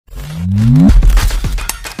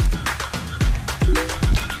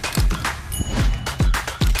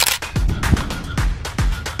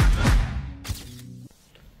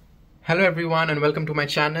Hello everyone and welcome to my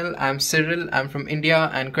channel. I'm Cyril, I'm from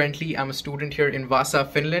India and currently I'm a student here in Vaasa,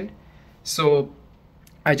 Finland. So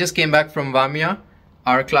I just came back from Vamia.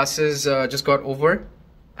 Our classes just got over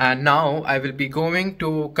and now I will be going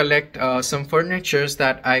to collect some furnitures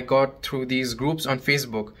that I got through these groups on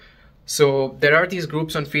Facebook. So there are these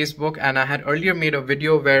groups on Facebook and I had earlier made a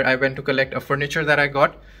video where I went to collect a furniture that I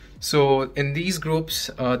got. So in these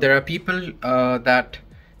groups there are people that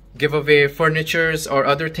give away furnitures or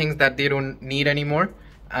other things that they don't need anymore,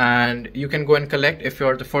 and you can go and collect if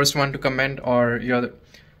you're the first one to comment, or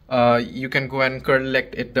you can go and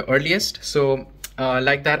collect it the earliest. So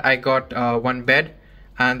like that I got one bed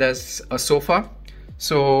and there's a sofa.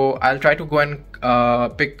 So I'll try to go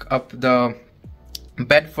and pick up the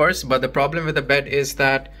bed first, but the problem with the bed is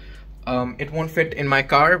that it won't fit in my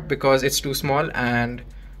car because it's too small, and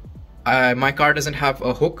my car doesn't have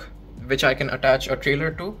a hook which I can attach a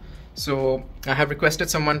trailer to. So I have requested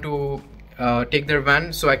someone to take their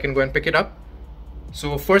van so I can go and pick it up.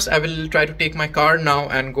 So first I will try to take my car now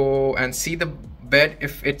and go and see the bed.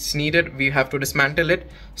 If it's needed, we have to dismantle it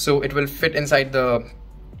so it will fit inside the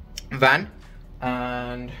van,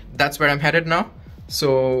 and that's where I'm headed now.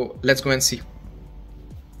 So let's go and see.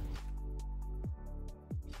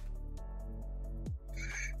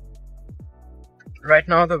 Right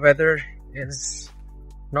now the weather is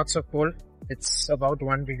not so cold. It's about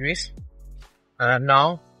 1 degree. And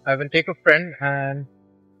now I will take a friend and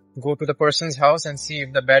go to the person's house and see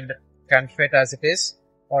if the bed can fit as it is,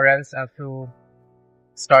 or else I have to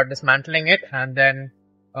start dismantling it, and then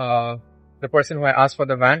the person who I asked for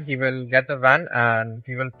the van, he will get the van and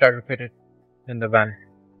he will try to fit it in the van.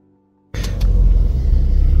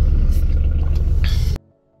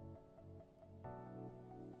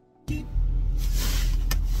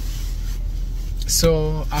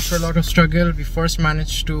 So after a lot of struggle, we first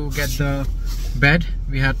managed to get the bed.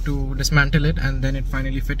 We had to dismantle it and then it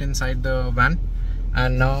finally fit inside the van.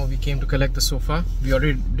 And now we came to collect the sofa. We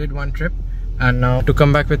already did one trip, and now to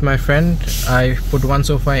come back with my friend, I put one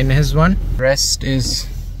sofa in his one. Rest is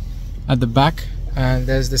at the back, and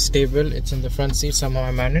there's this table. It's in the front seat. Somehow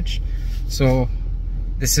I managed. So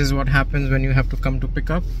this is what happens when you have to come to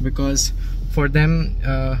pick up, because for them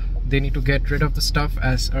they need to get rid of the stuff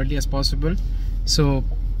as early as possible. So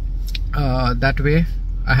that way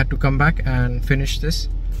I had to come back and finish this.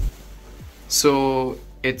 So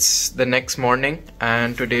it's the next morning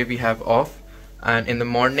and today we have off, and in the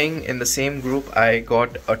morning in the same group I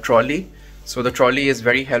got a trolley. So the trolley is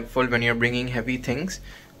very helpful when you're bringing heavy things,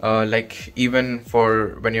 like even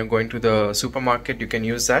for when you're going to the supermarket you can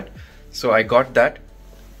use that. So I got that.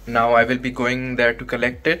 Now I will be going there to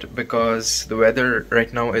collect it because the weather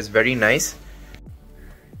right now is very nice.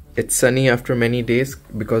 It's sunny after many days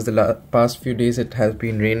because the past few days it has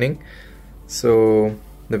been raining. So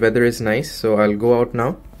the weather is nice, so I'll go out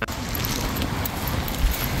now.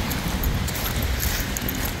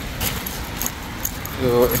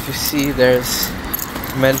 So if you see, there's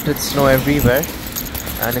melted snow everywhere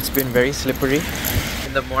and it's been very slippery.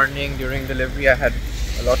 In the morning during delivery I had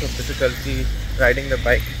a lot of difficulty riding the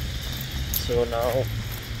bike. So now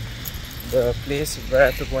the place where I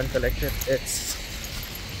have to go and collect it, it's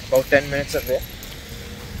about 10 minutes away.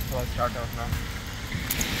 So I'll start out now.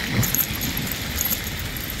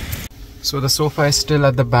 So the sofa is still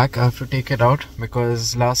at the back. I have to take it out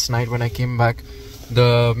because last night when I came back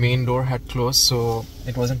the main door had closed, so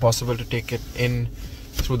it wasn't possible to take it in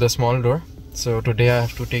through the small door. So today I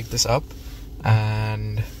have to take this up,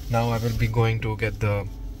 and now I will be going to get the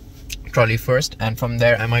trolley first, and from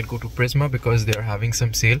there I might go to Prisma because they are having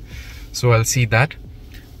some sale. So I'll see that.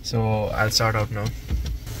 So I'll start out now.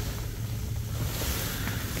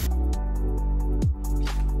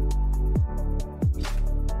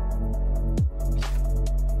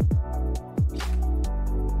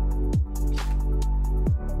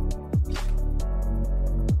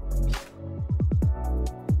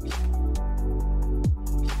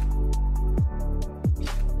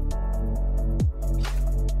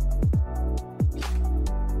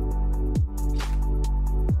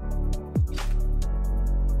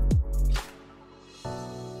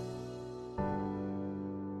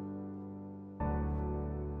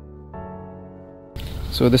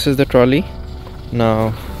 So this is the trolley.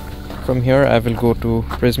 Now from here I will go to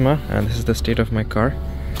Prisma, and this is the state of my car.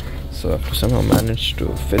 So I have to somehow manage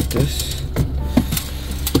to fit this,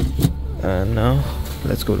 and now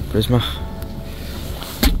let's go to Prisma.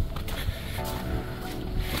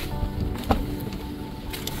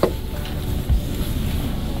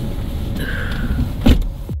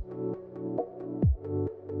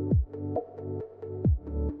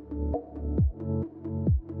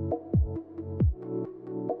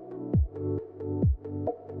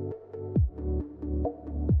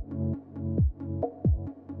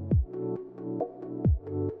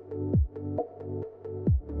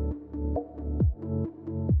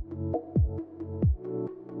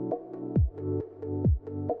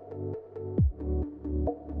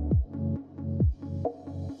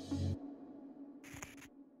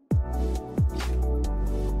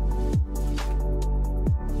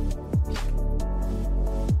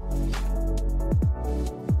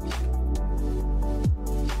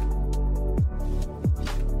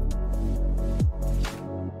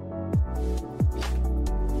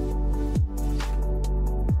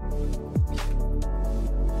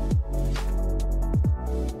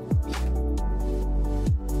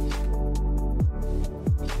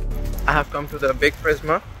 I have come to the big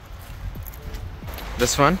Prisma.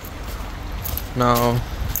 This one. Now,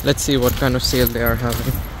 let's see what kind of sale they are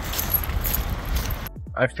having.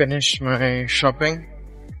 I finished my shopping.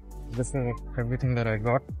 This is everything that I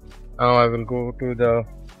got. Now I will go to the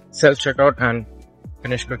self-checkout and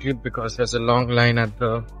finish quickly because there's a long line at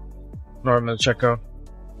the normal checkout.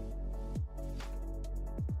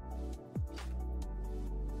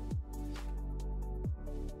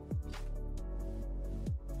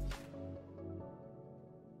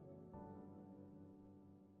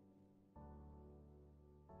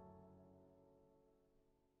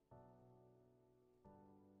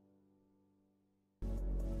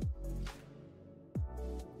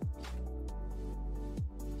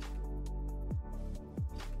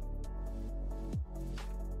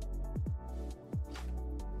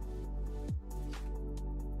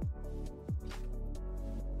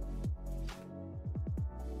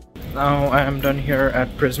 Now I am done here at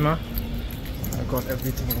Prisma. I got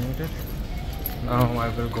everything I needed. Now I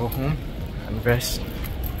will go home and rest.